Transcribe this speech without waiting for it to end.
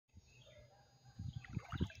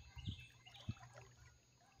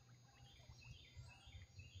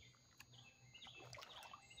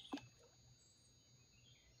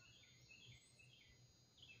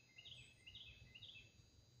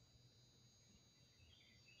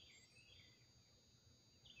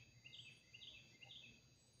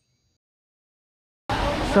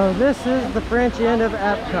So this is the French end of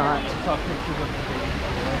Epcot.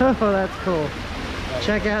 Oh, that's cool.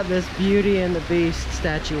 Check out this Beauty and the Beast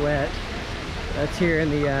statuette. That's here in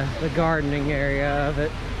the gardening area of it.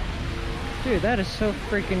 Dude, that is so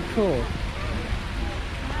freaking cool.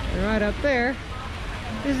 And right up there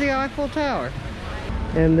is the Eiffel Tower.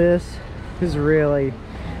 And this is really,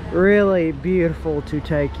 really beautiful to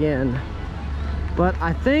take in. But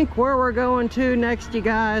I think where we're going to next, you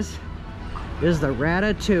guys, is the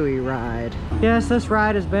Ratatouille ride. Yes, this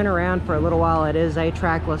ride has been around for a little while. It is a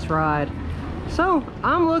trackless ride. So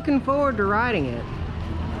I'm looking forward to riding it.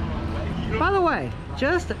 By the way,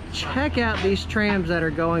 just check out these trams that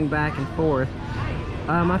are going back and forth.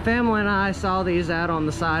 My family and I saw these out on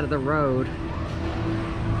the side of the road.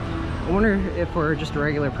 I wonder if we're just a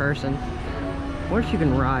regular person. I wonder if you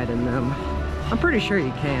can ride in them. I'm pretty sure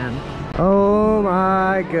you can. Oh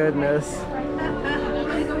my goodness.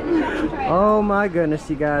 Oh my goodness,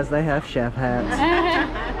 you guys, they have chef hats.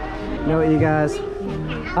 You know what, you guys?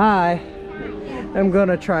 I am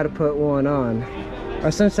gonna try to put one on. I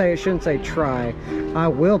shouldn't say try. I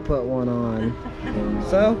will put one on.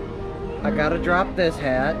 So, I gotta drop this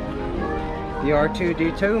hat. The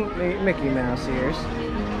R2-D2 Mickey Mouse ears.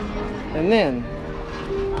 And then,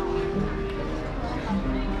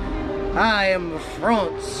 I am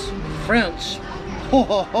French. Ho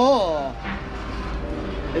ho ho!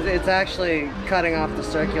 It's actually cutting off the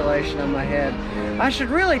circulation of my head. I should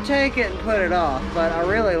really take it and put it off, but I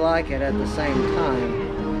really like it at the same time.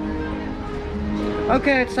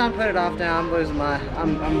 Okay, it's time to put it off now. I'm losing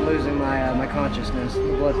my consciousness,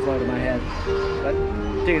 the blood flow to my head. But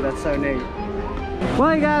dude, that's so neat.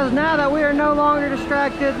 Well, you guys, now that we are no longer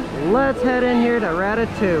distracted, let's head in here to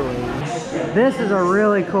Ratatouille. This is a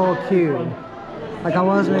really cool cube. Like, I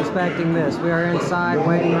wasn't expecting this. We are inside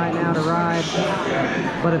waiting right now to ride,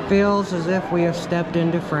 but it feels as if we have stepped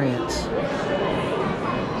into France.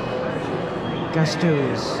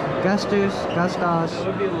 Gustus. That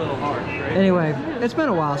would be a little hard, right? Anyway, it's been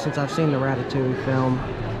a while since I've seen the Ratatouille film.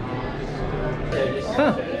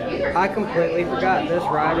 Huh. I completely forgot this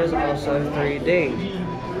ride is also 3D.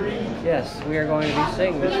 Yes, we are going to be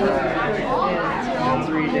seeing this ride in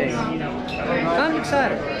 3D. I'm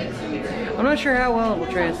excited. I'm not sure how well it will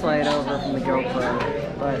translate over from the GoPro,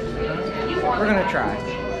 but we're gonna try.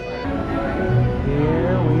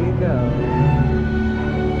 Here we go.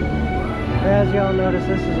 As y'all notice,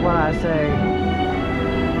 this is what I say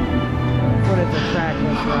when it's a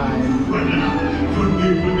trackless ride.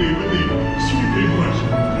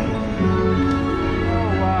 Oh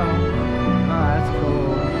wow. Oh, that's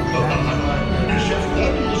cool. The chef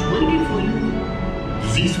is waiting for you.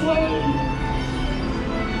 This way.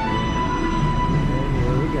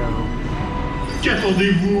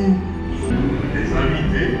 Qu'attendez-vous? Les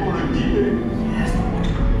invités pour le dîner? Yes.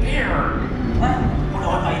 Here. Hein? Pour le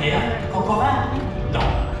repas idéal. Encore un? Non.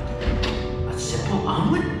 A simple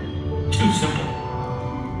omelet? Too simple.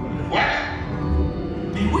 What?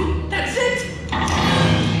 Mais oui, that's it!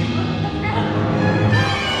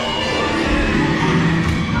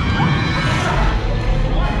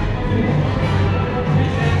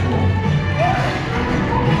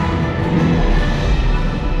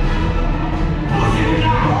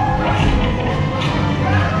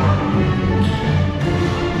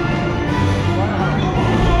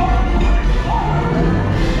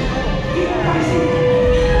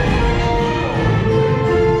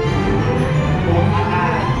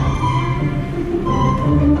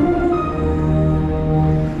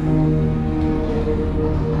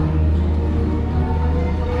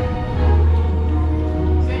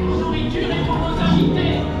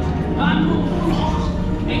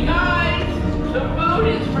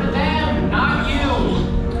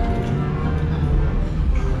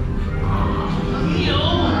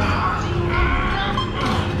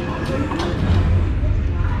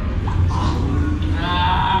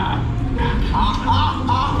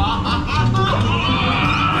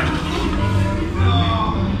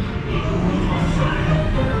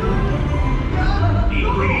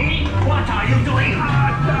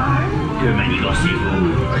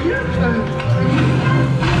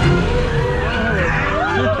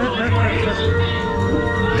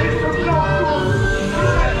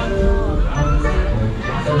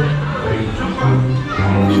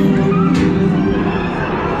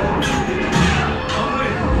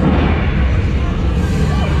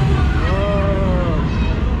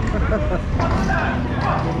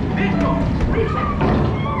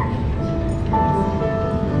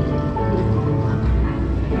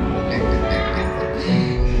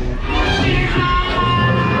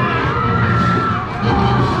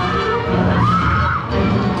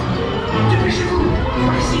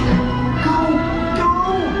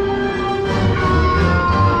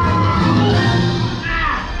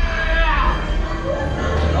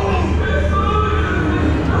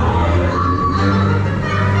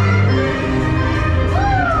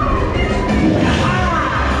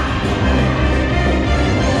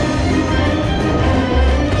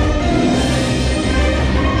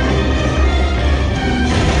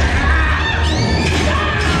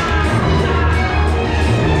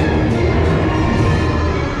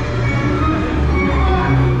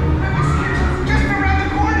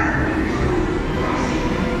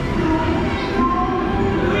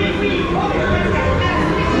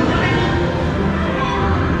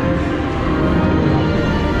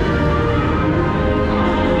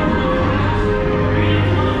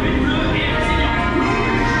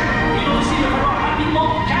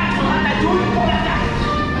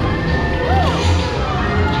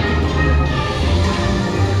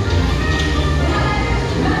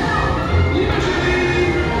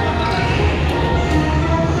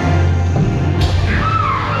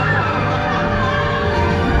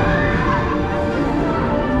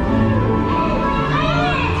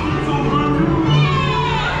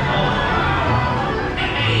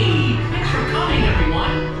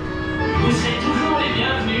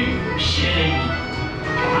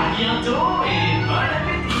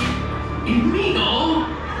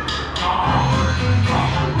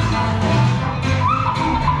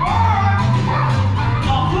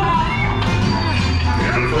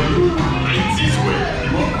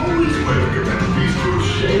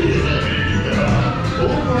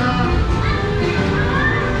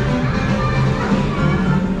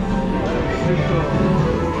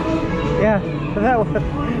 Yeah,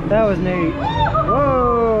 that was neat.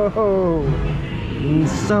 Whoa!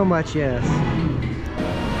 So much yes.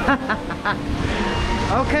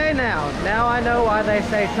 Okay, now I know why they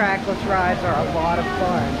say trackless rides are a lot of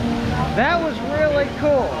fun. That was really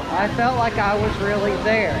cool. I felt like I was really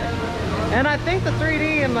there. And I think the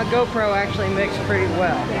 3D and my GoPro actually mixed pretty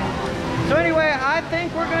well. So anyway, I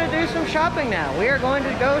think we're going to do some shopping now. We are going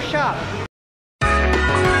to go shop.